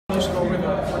coach go over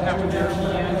what happened there at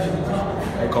the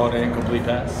end? They called an incomplete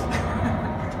pass.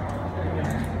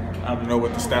 I don't know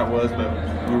what the stat was,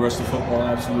 but we rushed the football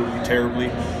absolutely terribly,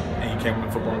 and you can't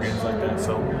win football games like that.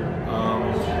 So,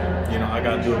 you know, I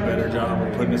got to do a better job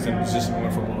of putting us in a position to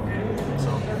win football games.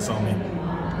 So it's on me. You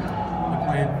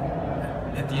played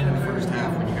at the end of the first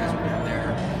half when you guys were down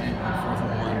there and 4th and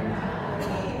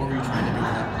 1. What were you trying to do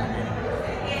with that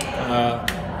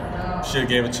play? Should have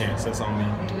gave a chance. That's on me.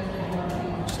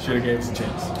 Should have gave us a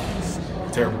chance.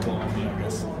 It's terrible call on me, I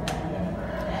guess.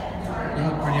 You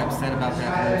look pretty upset about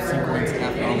that whole sequence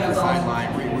after on the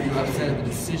sideline. Were you upset at the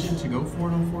decision to go for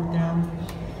it on 4th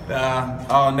down?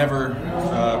 I'll never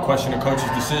question a coach's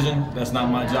decision. That's not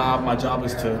my job. My job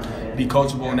is to be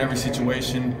coachable in every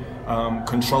situation,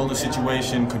 control the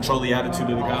situation, control the attitude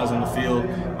of the guys on the field.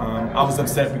 I was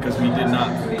upset because we did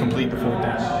not complete the 4th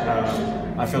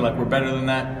down. I feel like we're better than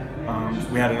that.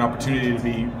 We had an opportunity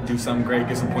to do something great,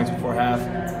 get some points before half,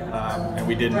 and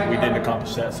we didn't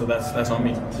accomplish that. So that's on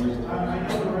me.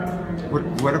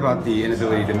 What about the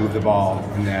inability to move the ball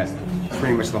in that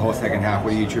pretty much the whole second half?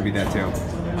 What do you attribute that to?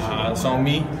 It's on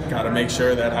me. Got to make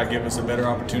sure that I give us a better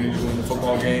opportunity to win the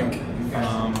football game.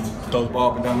 Throw the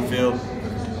ball up and down the field.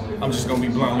 I'm just going to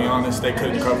be bluntly honest. They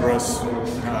couldn't cover us.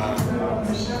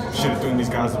 Should have thrown these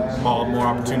guys the ball more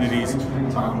opportunities.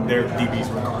 Their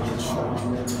DBs were garbage.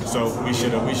 So we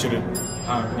should have.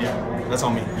 Yeah, that's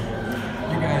on me.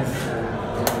 You guys,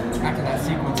 after that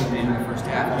sequence at the end of the first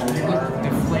half, you looked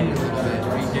deflated a little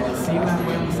bit. Did it seem that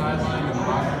way on the sideline and the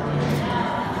locker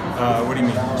room? What do you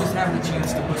mean? Just having a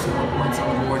chance to put some more points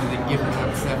on the board and then giving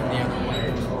up 7 the other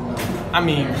way. I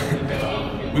mean,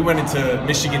 we went into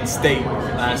Michigan State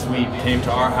last week, came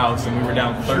to our house, and we were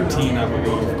down 13, I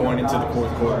believe, going into the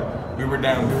 4th quarter. We were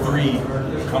down 3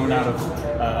 coming out of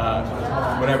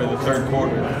whatever the 3rd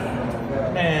quarter.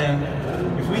 Man,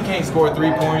 if we can't score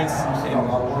 3 points,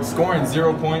 and scoring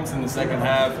 0 points in the second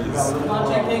half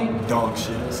is dog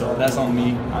shit. So that's on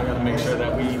me. I got to make sure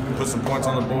that we put some points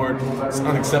on the board. It's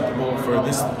unacceptable for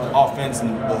this offense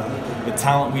and the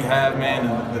talent we have, man,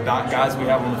 and the guys we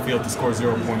have on the field to score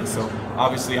 0 points. So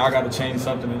obviously I got to change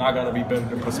something, and I got to be better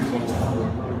to put some points on the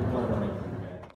board.